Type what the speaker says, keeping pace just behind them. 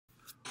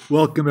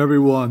Welcome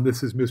everyone.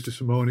 This is Mr.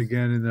 Simone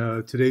again,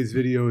 and today's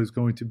video is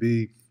going to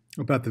be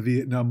about the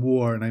Vietnam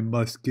War, and I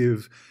must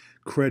give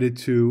credit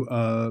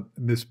to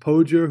Miss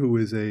Poger, who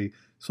is a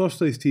social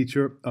studies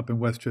teacher up in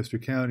Westchester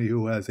County,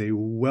 who has a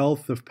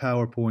wealth of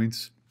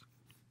PowerPoints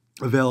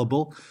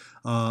available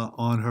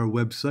on her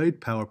website,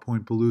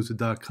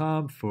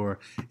 powerpointpalooza.com, for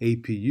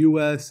AP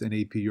US and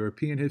AP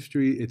European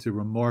history. It's a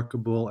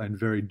remarkable and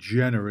very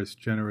generous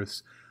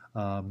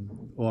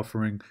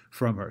offering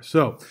from her.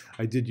 So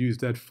I did use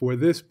that for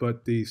this,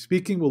 but the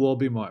speaking will all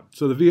be mine.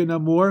 So the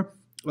Vietnam War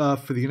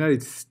for the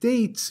United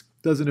States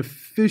doesn't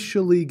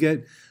officially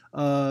get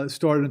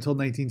started until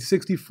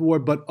 1964,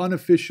 but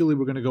unofficially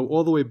we're going to go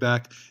all the way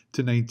back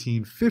to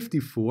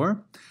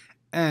 1954.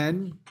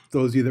 And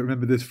those of you that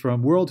remember this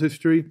from world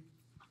history,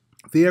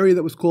 the area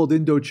that was called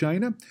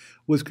Indochina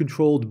was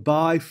controlled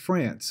by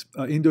France.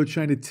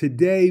 Indochina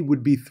today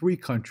would be three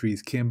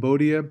countries: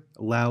 Cambodia,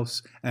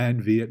 Laos,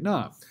 and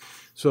Vietnam.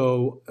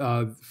 So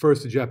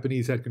first the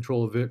Japanese had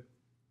control of it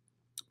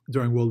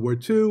during World War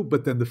II,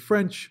 but then the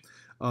French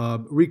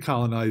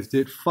recolonized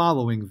it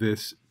following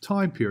this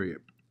time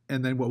period.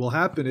 And then what will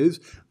happen is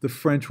the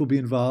French will be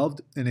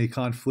involved in a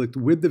conflict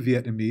with the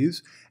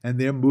Vietnamese, and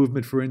their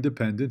movement for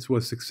independence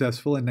was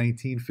successful in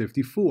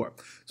 1954.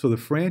 So the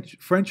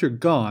French are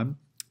gone,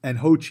 and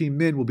Ho Chi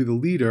Minh will be the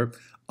leader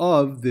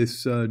of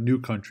this new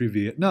country,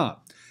 Vietnam.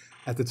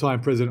 At the time,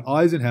 President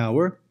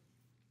Eisenhower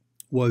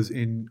was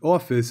in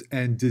office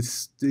and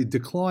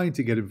declined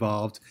to get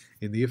involved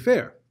in the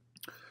affair.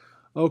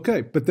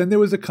 Okay, but then there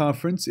was a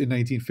conference in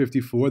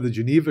 1954, the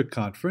Geneva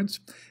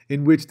Conference,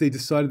 in which they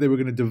decided they were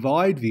going to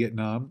divide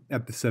Vietnam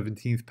at the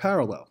 17th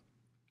parallel.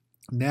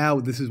 Now,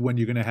 this is when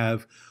you're going to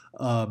have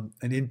an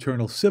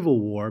internal civil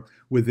war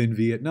within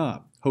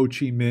Vietnam. Ho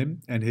Chi Minh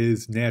and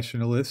his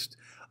nationalist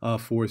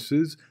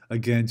forces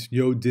against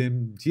Ngo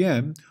Dinh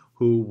Diem,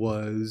 who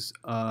was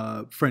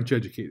French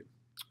educated.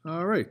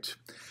 All right.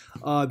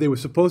 They were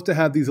supposed to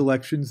have these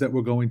elections that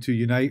were going to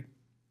unite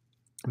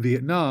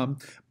Vietnam,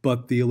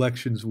 but the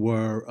elections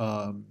were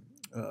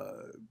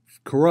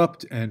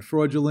corrupt and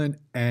fraudulent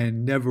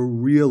and never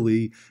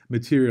really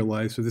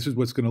materialized. So this is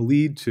what's going to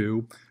lead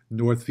to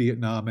North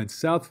Vietnam and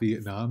South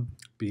Vietnam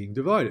being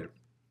divided.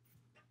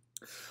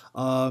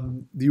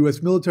 The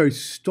U.S. military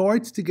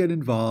starts to get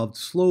involved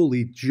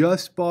slowly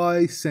just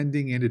by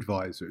sending in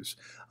advisors.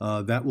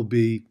 That will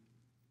be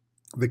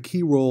the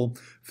key role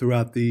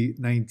throughout the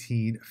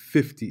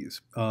 1950s.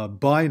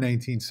 By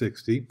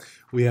 1960,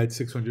 we had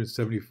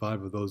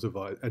 675 of those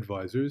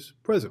advisors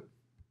present.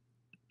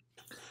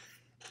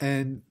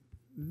 And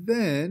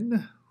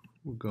then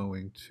we're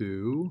going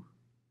to...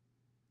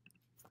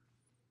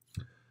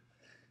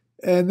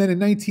 And then in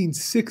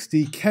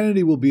 1960,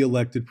 Kennedy will be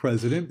elected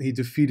president. He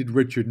defeated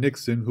Richard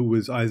Nixon, who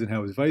was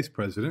Eisenhower's vice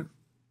president,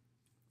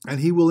 and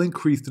he will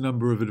increase the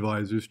number of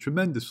advisors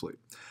tremendously.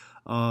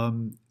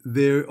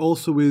 There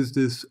also is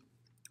this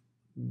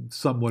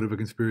somewhat of a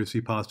conspiracy,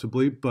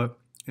 possibly, but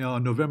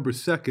on November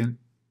 2nd,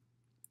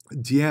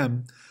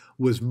 Diem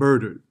was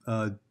murdered,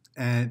 and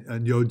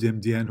Ngo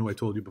Dinh Diem, who I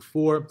told you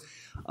before,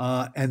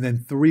 and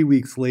then 3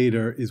 weeks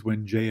later is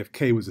when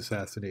JFK was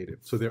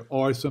assassinated. So there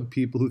are some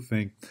people who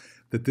think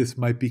that this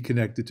might be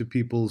connected to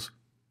people's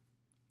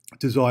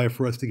desire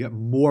for us to get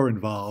more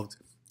involved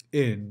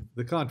in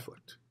the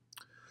conflict.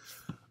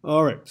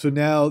 All right, so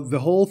now the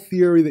whole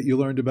theory that you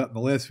learned about in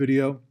the last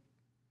video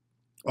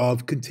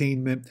of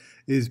containment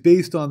is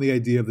based on the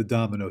idea of the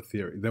domino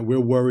theory, that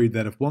we're worried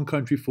that if one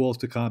country falls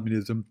to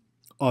communism,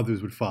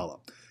 others would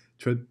follow.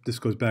 This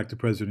goes back to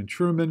President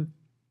Truman.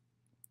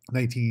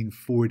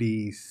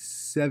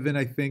 1947,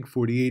 I think,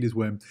 48 is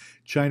when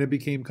China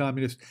became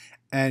communist.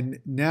 And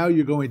now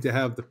you're going to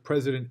have the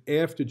president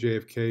after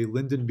JFK,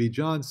 Lyndon B.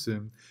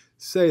 Johnson,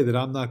 say that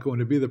I'm not going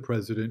to be the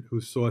president who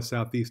saw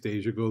Southeast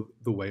Asia go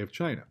the way of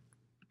China.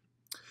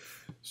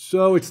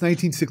 So it's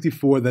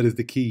 1964, that is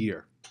the key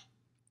year.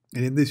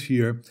 And in this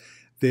year,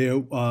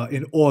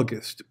 in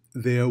August,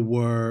 there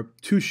were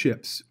two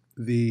ships,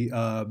 the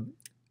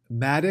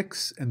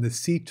Maddox and the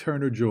Sea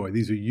Turner Joy.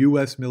 These are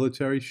U.S.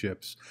 military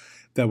ships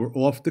that were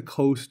off the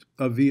coast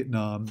of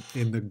Vietnam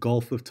in the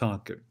Gulf of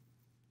Tonkin.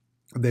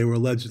 They were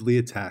allegedly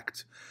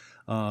attacked.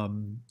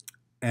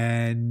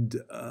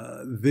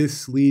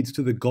 This leads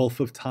to the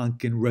Gulf of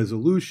Tonkin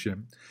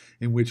Resolution,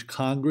 in which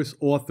Congress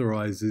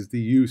authorizes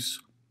the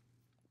use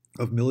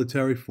of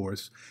military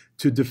force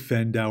to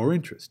defend our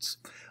interests.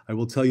 I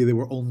will tell you there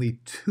were only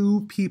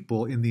two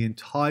people in the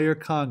entire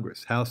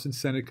Congress, House and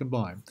Senate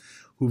combined,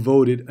 who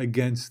voted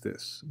against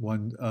this.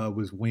 One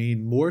was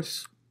Wayne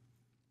Morse,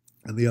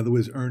 and the other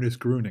was Ernest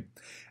Gruning.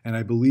 And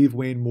I believe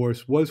Wayne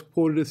Morse was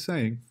quoted as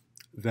saying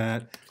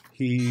that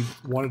he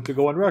wanted to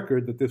go on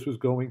record that this was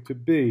going to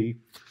be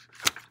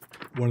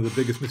one of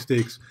the biggest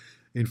mistakes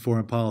in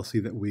foreign policy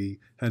that we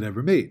had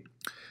ever made.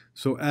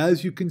 So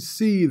as you can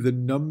see, the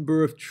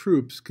number of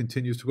troops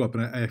continues to go up.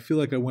 And I feel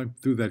like I went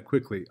through that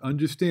quickly.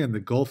 Understand, the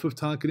Gulf of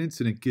Tonkin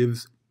incident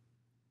gives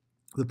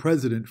the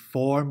president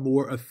far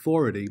more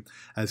authority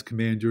as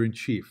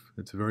commander-in-chief.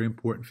 It's very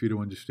important for you to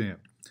understand.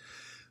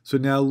 So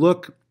now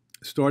look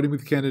starting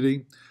with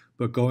Kennedy,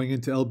 but going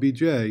into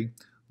LBJ,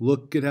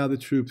 look at how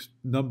the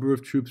number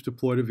of troops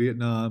deployed to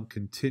Vietnam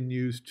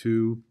continues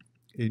to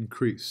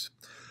increase.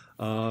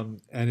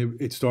 And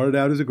it started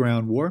out as a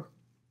ground war.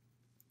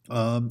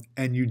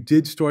 And you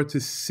did start to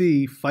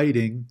see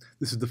fighting.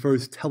 This is the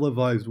first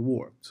televised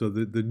war. So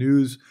the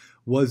news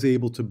was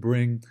able to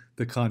bring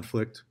the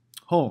conflict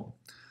home.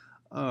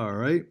 All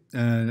right.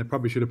 And I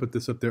probably should have put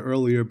this up there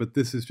earlier, but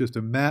this is just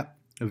a map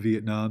of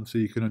Vietnam so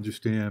you can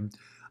understand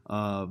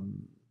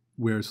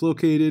where it's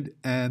located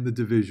and the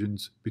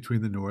divisions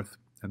between the North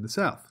and the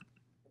South.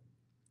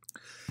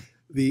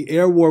 The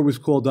air war was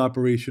called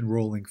Operation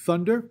Rolling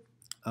Thunder.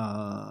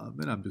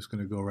 And I'm just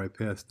going to go right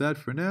past that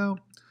for now.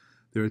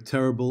 There are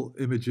terrible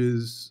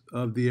images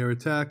of the air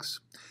attacks.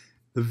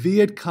 The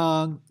Viet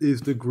Cong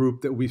is the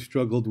group that we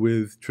struggled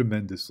with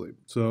tremendously.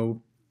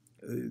 So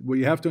what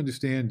you have to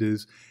understand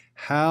is,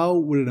 how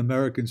would an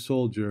American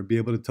soldier be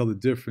able to tell the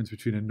difference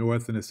between a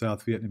North and a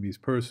South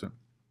Vietnamese person?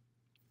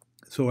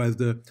 So as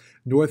the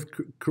North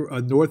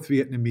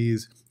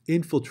Vietnamese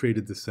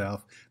infiltrated the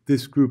South,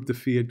 this group, the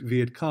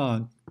Viet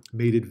Cong,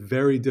 made it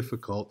very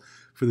difficult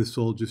for the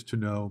soldiers to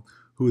know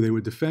who they were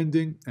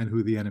defending and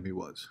who the enemy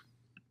was.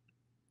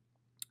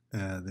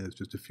 And there's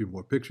just a few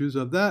more pictures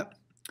of that.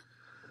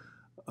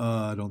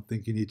 I don't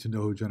think you need to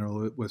know who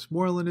General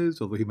Westmoreland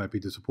is, although he might be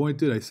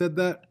disappointed I said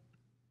that.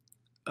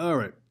 All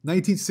right,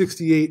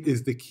 1968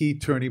 is the key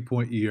turning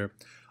point year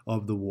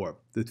of the war.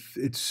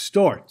 It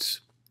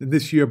starts, and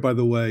this year, by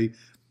the way,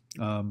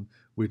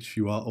 which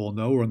you all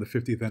know, we're on the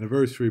 50th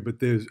anniversary, but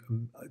there's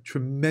a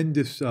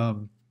tremendous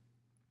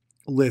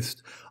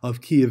list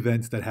of key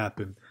events that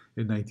happened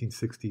in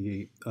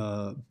 1968.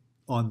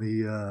 On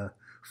the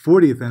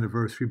 40th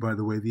anniversary, by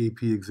the way, the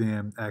AP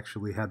exam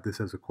actually had this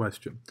as a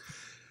question.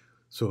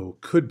 So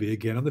could be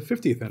again on the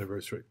 50th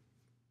anniversary.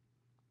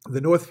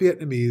 The North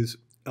Vietnamese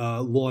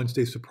launched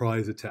a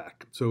surprise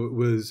attack. So it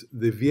was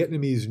the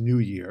Vietnamese New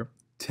Year,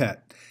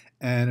 Tet,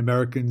 and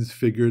Americans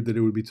figured that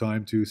it would be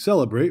time to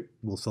celebrate.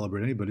 We'll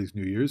celebrate anybody's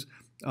New Year's.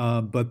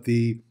 But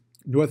the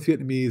North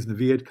Vietnamese and the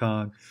Viet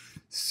Cong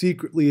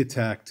secretly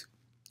attacked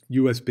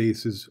U.S.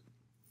 bases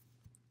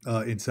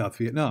in South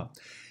Vietnam.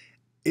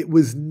 It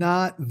was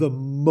not the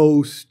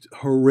most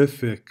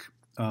horrific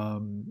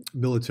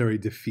military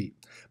defeat,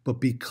 but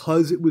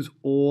because it was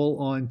all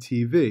on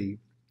TV,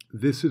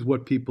 this is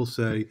what people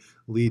say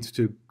leads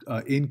to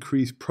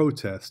increased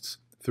protests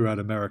throughout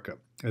America,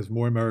 as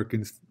more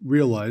Americans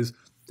realize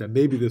that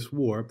maybe this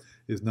war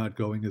is not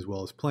going as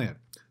well as planned.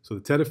 So the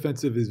Tet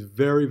Offensive is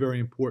very, very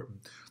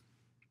important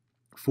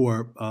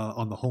for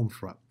on the home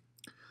front.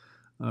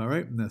 All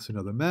right, and that's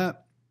another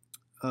map.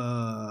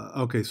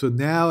 Okay, so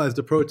now as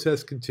the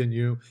protests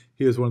continue,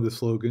 here's one of the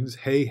slogans,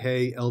 "Hey,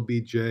 hey,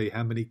 LBJ,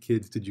 how many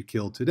kids did you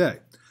kill today?"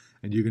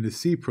 And you're going to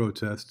see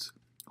protests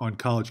on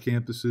college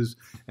campuses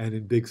and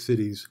in big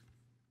cities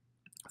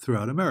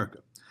throughout America.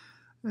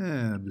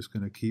 And I'm just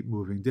going to keep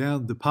moving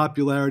down. The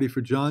popularity for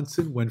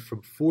Johnson went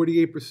from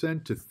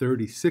 48% to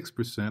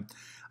 36%.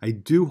 I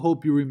do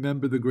hope you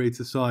remember the Great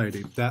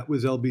Society. That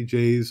was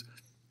LBJ's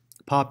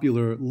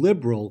popular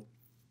liberal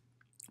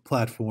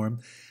platform,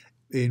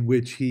 in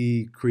which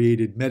he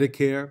created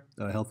Medicare,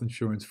 health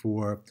insurance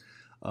for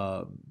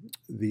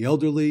the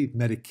elderly,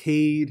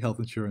 Medicaid, health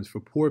insurance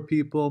for poor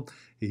people.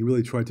 He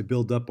really tried to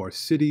build up our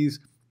cities.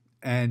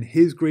 And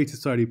his Great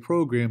Society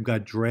program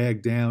got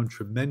dragged down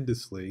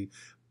tremendously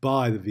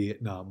by the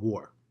Vietnam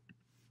War.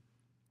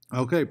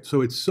 Okay,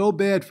 so it's so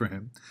bad for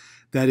him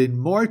that in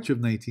March of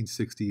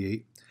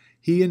 1968,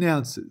 he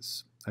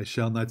announces, "I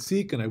shall not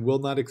seek and I will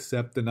not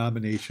accept the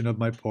nomination of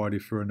my party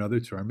for another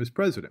term as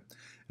president."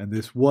 And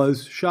this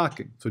was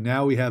shocking. So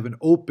now we have an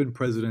open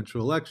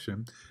presidential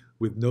election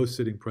with no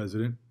sitting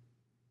president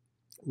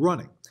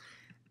running.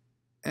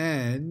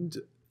 And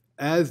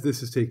as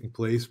this is taking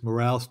place,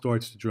 morale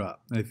starts to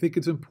drop. And I think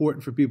it's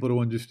important for people to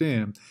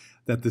understand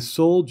that the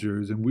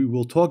soldiers, and we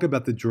will talk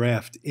about the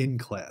draft in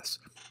class,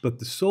 but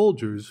the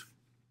soldiers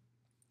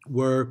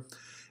were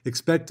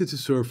expected to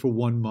serve for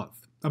 1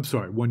 month. I'm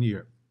sorry, 1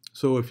 year.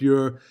 So if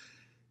you're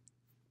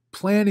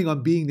planning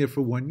on being there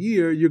for 1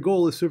 year, your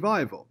goal is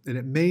survival. And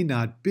it may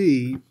not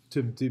be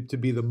to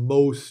be the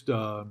most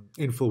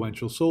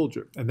influential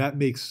soldier. And that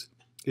makes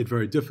it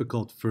very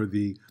difficult for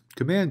the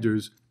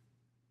commanders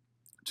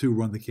to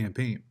run the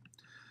campaign.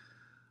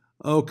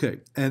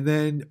 Okay, and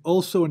then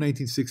also in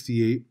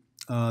 1968,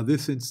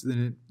 this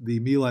incident, the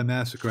My Lai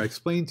massacre, I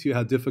explained to you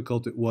how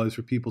difficult it was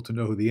for people to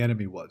know who the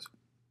enemy was.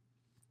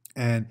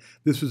 And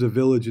this was a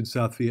village in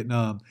South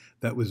Vietnam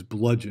that was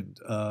bludgeoned.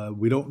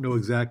 We don't know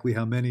exactly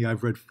how many.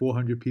 I've read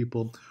 400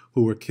 people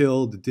who were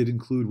killed. It did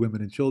include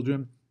women and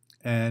children.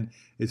 And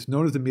it's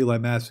known as the My Lai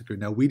massacre.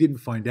 Now, we didn't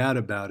find out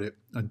about it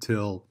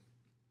until,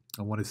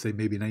 I want to say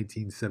maybe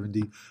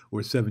 1970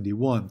 or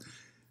 71.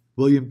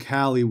 William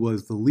Calley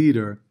was the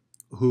leader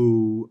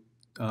who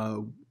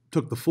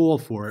took the fall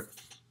for it.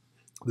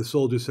 The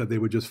soldiers said they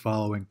were just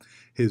following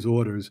his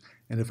orders.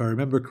 And if I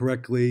remember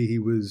correctly, he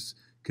was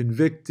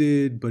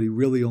convicted, but he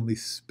really only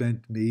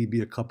spent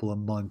maybe a couple of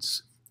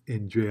months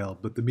in jail.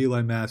 But the My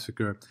Lai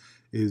massacre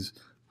is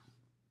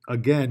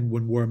again,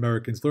 when more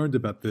Americans learned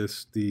about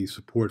this, the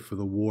support for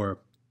the war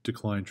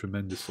declined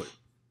tremendously.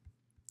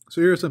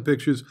 So here are some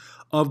pictures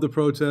of the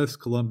protests.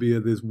 Colombia,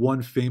 there's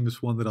one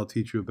famous one that I'll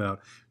teach you about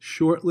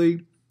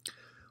shortly.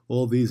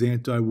 All these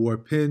anti-war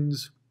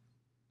pins.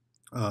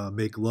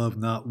 Make love,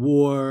 not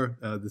war.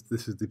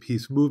 This is the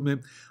peace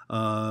movement,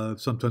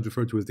 sometimes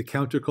referred to as the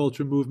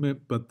counterculture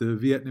movement. But the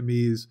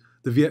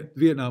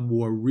Vietnam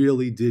War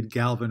really did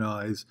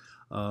galvanize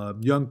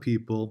young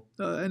people,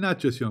 and not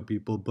just young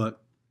people,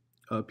 but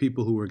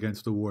people who were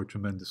against the war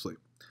tremendously.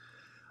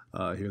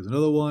 Here's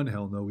another one.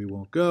 Hell no, we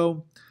won't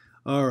go.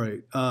 All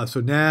right. So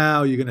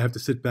now you're going to have to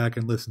sit back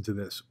and listen to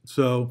this.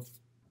 So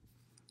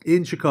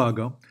in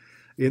Chicago,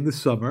 in the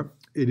summer,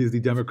 it is the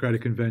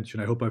Democratic Convention.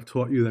 I hope I've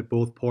taught you that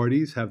both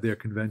parties have their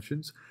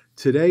conventions.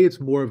 Today, it's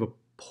more of a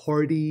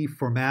party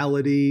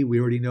formality. We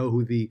already know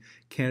who the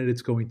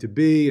candidate's going to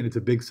be, and it's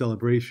a big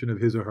celebration of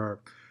his or her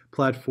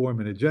platform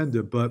and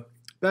agenda. But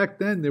back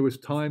then, there was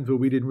times where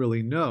we didn't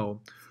really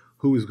know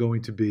who was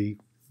going to be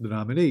the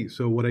nominee.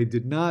 So what I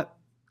did not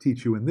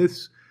teach you in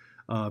this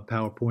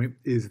PowerPoint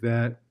is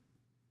that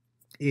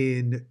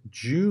in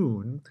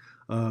June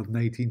of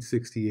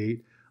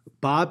 1968,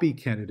 Bobby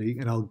Kennedy,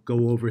 and I'll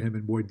go over him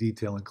in more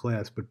detail in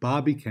class, but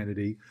Bobby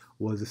Kennedy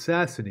was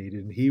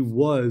assassinated, and he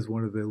was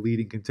one of the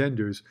leading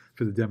contenders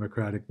for the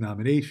Democratic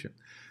nomination.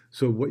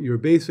 So what you're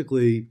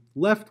basically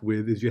left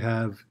with is you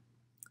have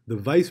the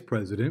vice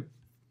president,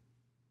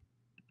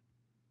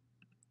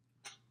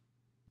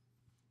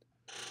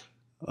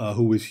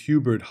 who was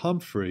Hubert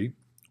Humphrey,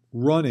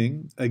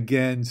 running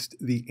against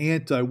the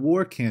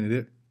anti-war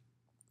candidate,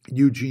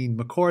 Eugene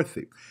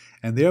McCarthy.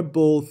 And they're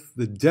both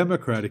the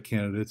Democratic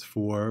candidates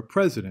for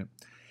president.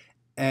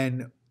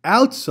 And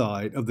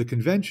outside of the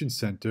convention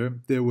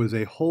center, there was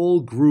a whole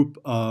group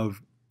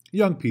of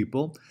young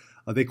people.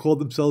 They called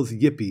themselves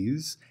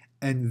Yippies,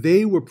 and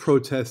they were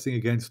protesting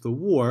against the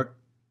war,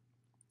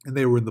 and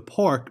they were in the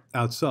park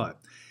outside.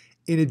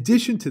 In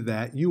addition to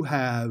that, you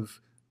have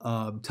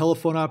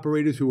telephone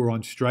operators who were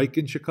on strike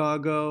in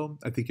Chicago.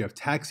 I think you have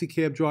taxi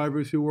cab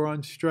drivers who were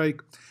on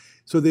strike.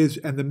 So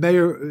and the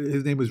mayor,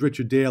 his name was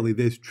Richard Daley,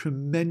 there's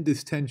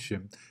tremendous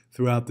tension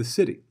throughout the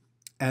city.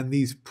 And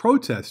these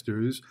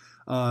protesters,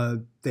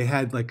 they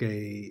had like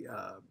a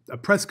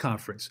press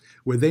conference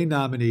where they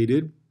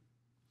nominated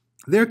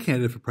their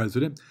candidate for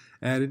president,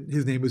 and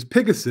his name was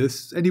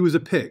Pegasus, and he was a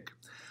pig.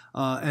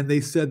 And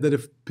they said that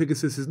if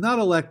Pegasus is not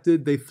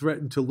elected, they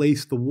threatened to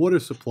lace the water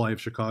supply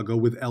of Chicago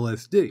with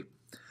LSD.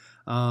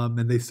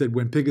 And they said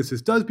when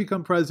Pegasus does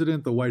become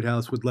president, the White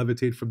House would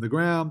levitate from the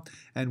ground,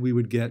 and we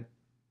would get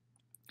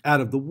out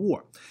of the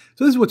war.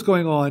 So this is what's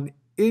going on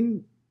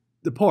in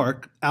the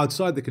park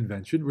outside the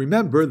convention.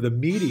 Remember, the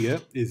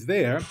media is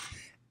there,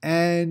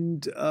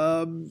 and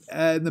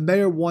the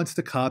mayor wants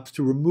the cops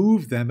to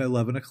remove them at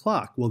 11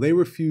 o'clock. Well, they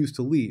refuse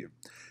to leave.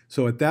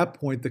 So at that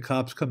point, the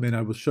cops come in.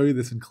 I will show you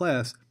this in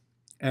class,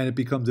 and it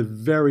becomes a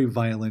very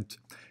violent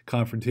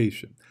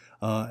confrontation.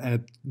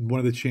 And one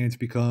of the chants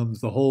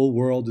becomes, the whole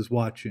world is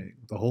watching.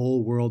 The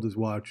whole world is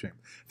watching.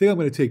 I think I'm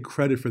going to take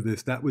credit for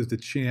this. That was the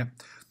chant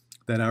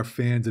that our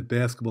fans at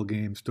basketball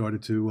games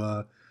started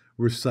to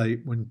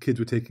recite when kids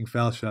were taking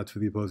foul shots for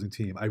the opposing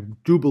team. I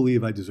do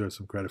believe I deserve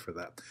some credit for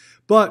that.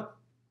 But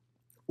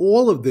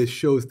all of this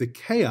shows the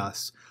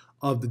chaos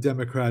of the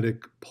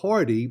Democratic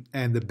Party,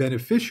 and the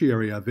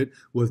beneficiary of it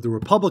was the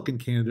Republican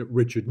candidate,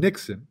 Richard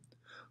Nixon,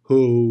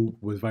 who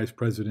was vice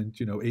president,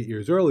 8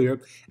 years earlier,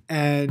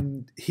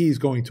 and he's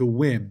going to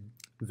win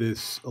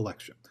this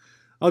election.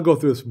 I'll go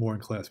through this more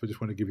in class, but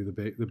just want to give you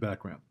the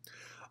background.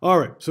 All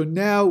right, so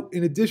now,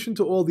 in addition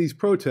to all these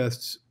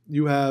protests,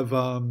 you have,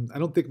 I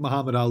don't think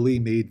Muhammad Ali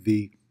made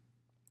the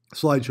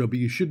slideshow, but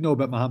you should know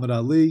about Muhammad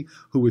Ali,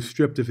 who was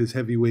stripped of his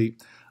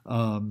heavyweight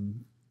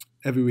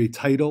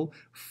title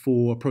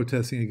for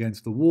protesting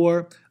against the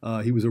war.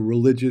 He was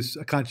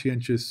a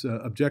conscientious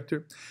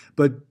objector.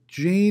 But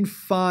Jane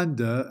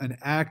Fonda, an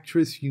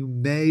actress you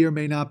may or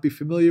may not be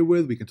familiar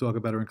with, we can talk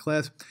about her in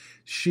class,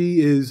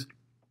 she is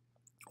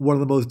one of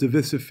the most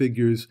divisive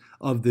figures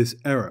of this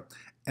era.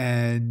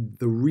 And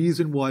the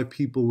reason why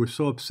people were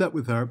so upset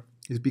with her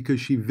is because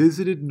she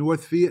visited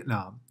North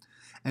Vietnam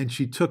and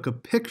she took a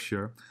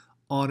picture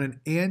on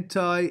an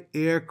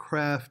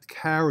anti-aircraft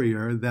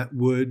carrier that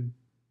would,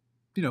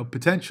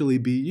 potentially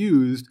be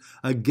used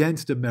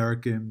against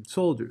American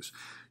soldiers.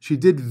 She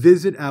did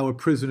visit our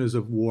prisoners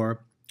of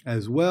war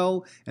as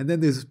well. And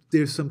then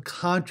there's some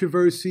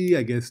controversy.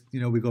 I guess,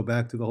 we go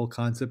back to the whole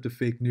concept of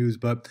fake news,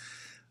 but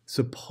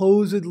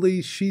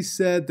supposedly she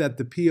said that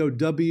the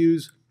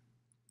POWs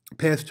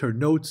passed her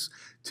notes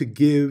to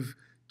give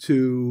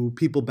to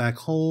people back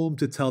home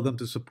to tell them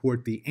to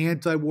support the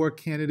anti-war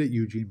candidate,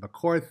 Eugene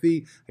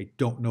McCarthy. I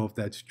don't know if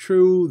that's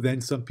true.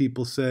 Then some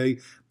people say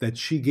that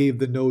she gave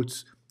the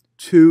notes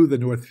to the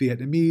North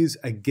Vietnamese.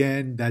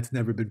 Again, that's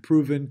never been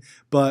proven,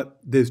 but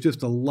there's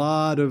just a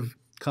lot of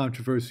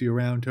controversy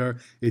around her.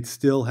 It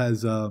still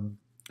has, her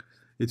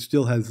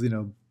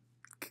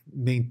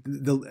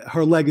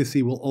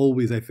legacy will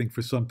always, I think,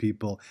 for some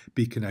people,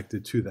 be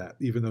connected to that,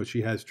 even though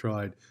she has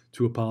tried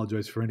to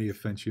apologize for any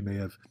offense she may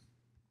have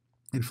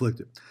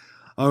inflicted.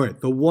 All right,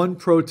 the one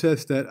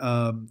protest that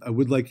I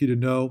would like you to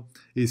know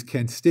is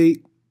Kent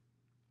State.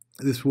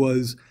 This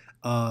was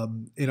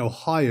in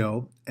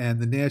Ohio, and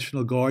the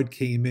National Guard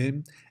came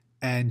in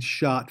and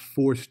shot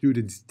 4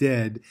 students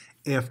dead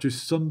after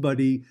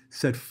somebody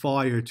set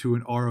fire to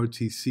an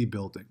ROTC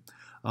building.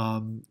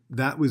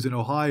 That was in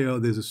Ohio.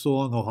 There's a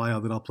song,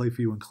 Ohio, that I'll play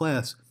for you in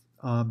class.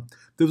 There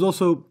was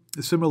also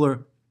a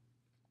similar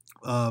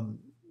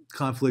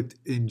conflict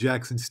in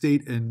Jackson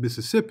State and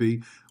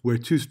Mississippi, where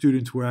 2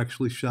 students were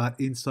actually shot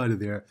inside of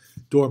their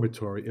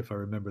dormitory, if I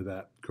remember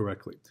that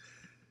correctly.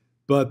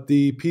 But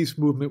the peace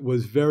movement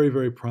was very,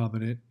 very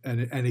prominent, and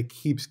it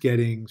keeps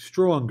getting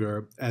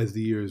stronger as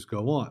the years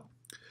go on.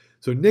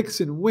 So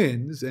Nixon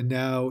wins, and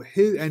now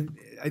and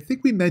I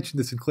think we mentioned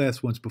this in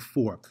class once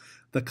before,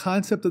 the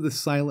concept of the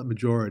silent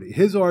majority.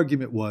 His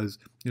argument was,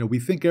 we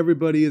think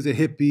everybody is a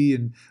hippie,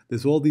 and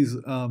there's all these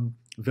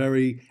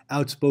very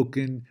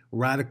outspoken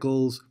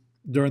radicals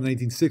during the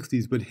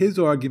 1960s, but his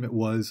argument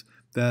was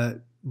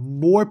that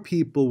more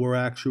people were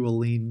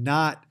actually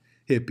not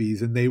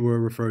hippies, and they were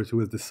referred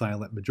to as the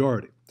silent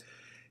majority.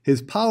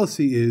 His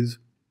policy is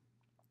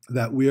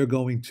that we are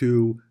going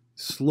to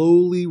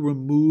slowly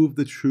remove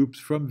the troops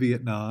from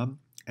Vietnam,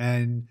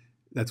 and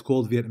that's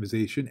called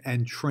Vietnamization,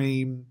 and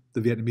train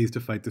the Vietnamese to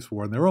fight this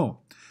war on their own.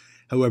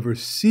 However,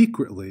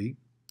 secretly,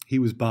 he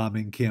was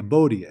bombing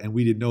Cambodia, and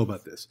we didn't know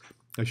about this.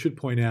 I should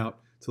point out,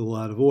 it's a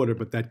lot of order,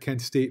 but that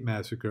Kent State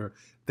massacre,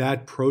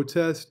 that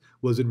protest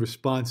was in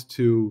response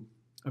to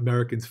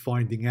Americans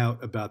finding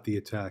out about the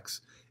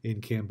attacks in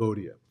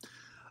Cambodia.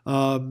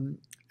 And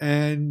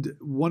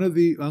one of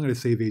the, I'm going to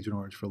save Agent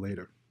Orange for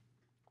later.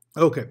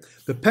 Okay,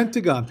 the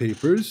Pentagon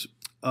Papers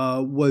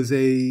was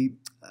I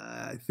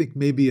think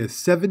maybe a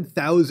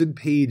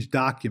 7,000-page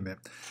document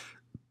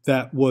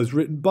that was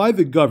written by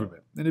the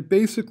government. And it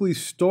basically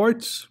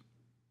starts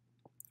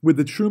with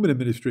the Truman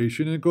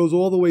administration, and it goes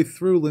all the way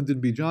through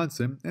Lyndon B.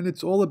 Johnson, and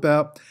it's all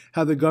about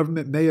how the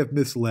government may have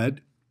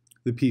misled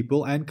the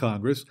people and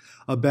Congress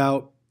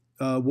about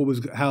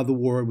how the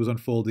war was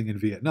unfolding in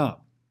Vietnam.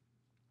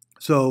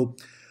 So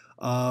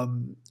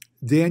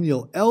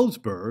Daniel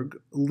Ellsberg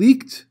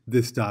leaked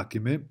this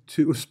document,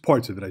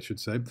 parts of it I should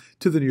say,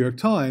 to the New York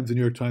Times. The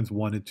New York Times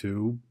wanted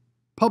to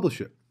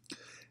publish it.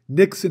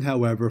 Nixon,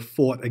 however,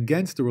 fought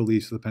against the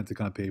release of the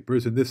Pentagon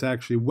Papers, and this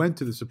actually went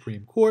to the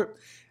Supreme Court.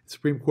 The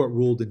Supreme Court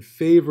ruled in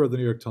favor of the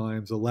New York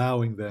Times,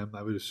 allowing them,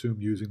 I would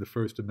assume, using the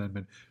First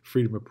Amendment,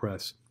 freedom of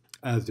press,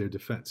 as their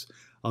defense.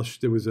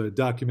 There was a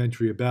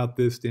documentary about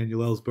this.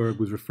 Daniel Ellsberg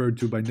was referred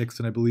to by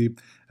Nixon, I believe,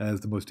 as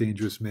the most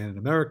dangerous man in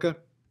America.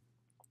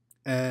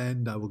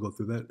 And I will go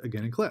through that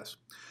again in class.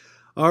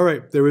 All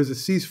right, there is a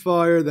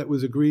ceasefire that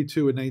was agreed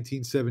to in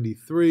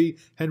 1973.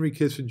 Henry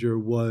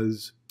Kissinger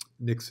was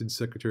Nixon's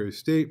Secretary of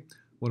State.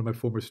 One of my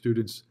former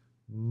students'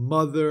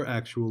 mother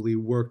actually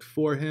worked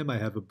for him. I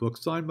have a book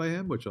signed by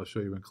him, which I'll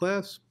show you in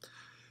class.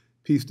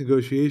 Peace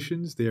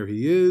negotiations, there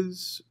he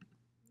is.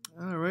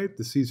 All right,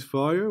 the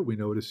ceasefire. We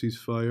know what a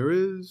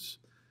ceasefire is.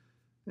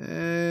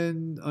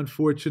 And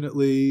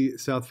unfortunately,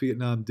 South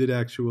Vietnam did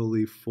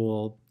actually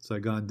fall.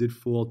 Saigon did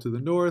fall to the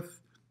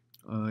north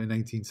in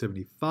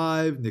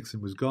 1975.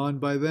 Nixon was gone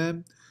by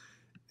then.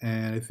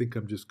 And I think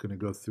I'm just going to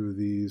go through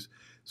these.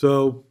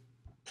 So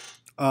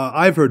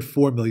I've heard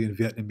 4 million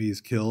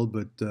Vietnamese killed,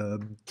 but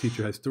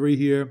teacher has 3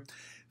 here.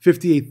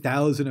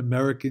 58,000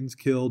 Americans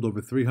killed,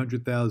 over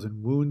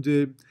 300,000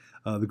 wounded.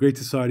 The Great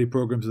Society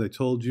programs, as I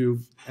told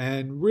you.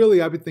 And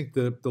really, I would think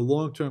the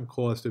long-term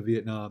cost of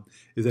Vietnam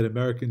is that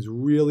Americans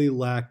really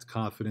lacked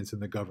confidence in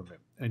the government.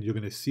 And you're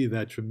going to see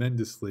that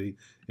tremendously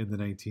in the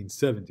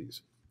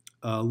 1970s.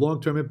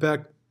 Long-term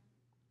impact,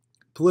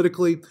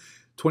 politically,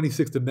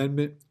 26th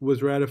Amendment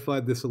was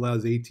ratified. This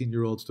allows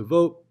 18-year-olds to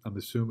vote, I'm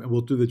assuming. And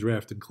we'll do the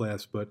draft in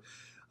class, but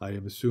I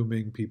am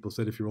assuming people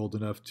said if you're old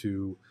enough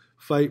to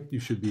fight, you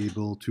should be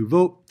able to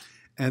vote.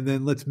 And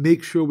then let's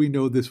make sure we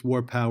know this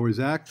War Powers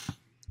Act.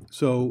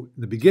 So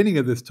in the beginning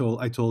of this,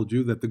 I told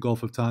you that the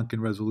Gulf of Tonkin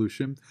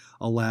resolution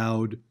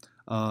allowed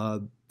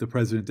the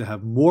president to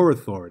have more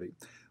authority.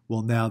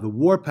 Well, now the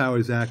War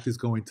Powers Act is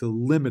going to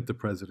limit the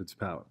president's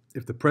power.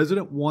 If the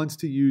president wants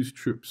to use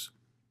troops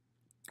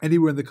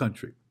anywhere in the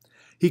country,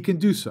 he can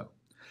do so,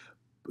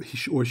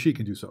 or she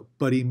can do so,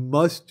 but he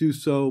must do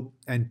so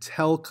and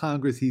tell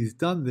Congress he's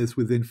done this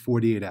within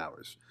 48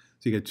 hours.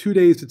 So you get 2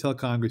 days to tell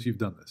Congress you've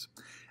done this.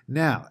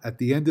 Now, at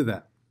the end of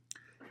that,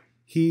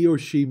 he or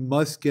she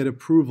must get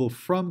approval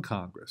from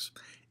Congress.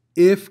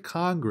 If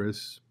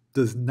Congress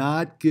does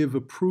not give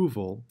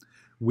approval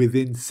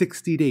within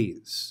 60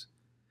 days,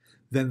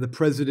 then the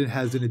president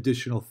has an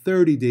additional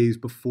 30 days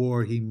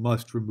before he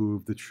must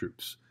remove the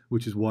troops,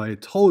 which is why a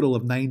total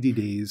of 90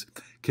 days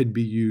can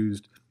be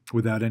used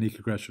without any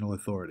congressional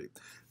authority.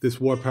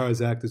 This War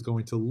Powers Act is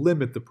going to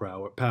limit the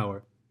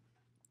power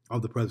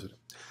of the president.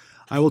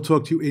 I will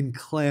talk to you in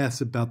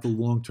class about the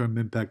long-term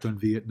impact on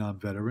Vietnam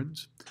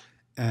veterans.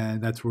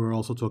 And that's where we're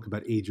also talking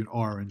about Agent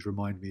Orange.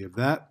 Remind me of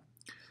that.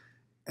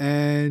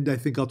 And I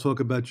think I'll talk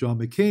about John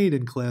McCain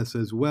in class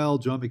as well.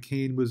 John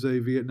McCain was a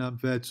Vietnam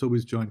vet. So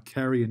was John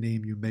Kerry, a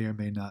name you may or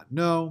may not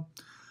know.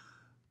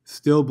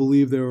 Still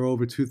believe there are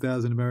over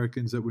 2,000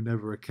 Americans that were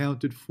never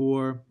accounted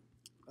for.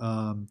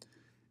 And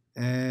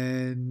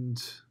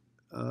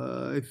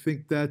I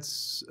think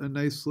that's a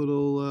nice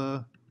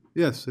little,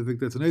 yes, I think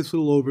that's a nice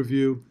little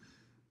overview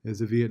as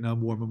a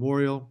Vietnam War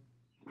memorial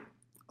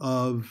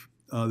of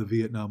the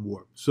Vietnam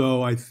War.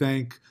 So I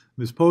thank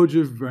Ms.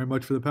 Poja very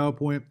much for the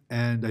PowerPoint,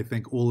 and I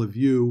thank all of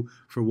you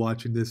for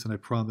watching this, and I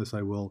promise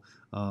I will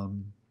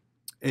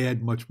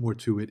add much more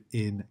to it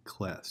in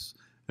class.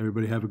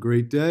 Everybody have a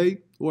great day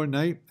or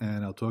night,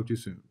 and I'll talk to you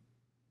soon.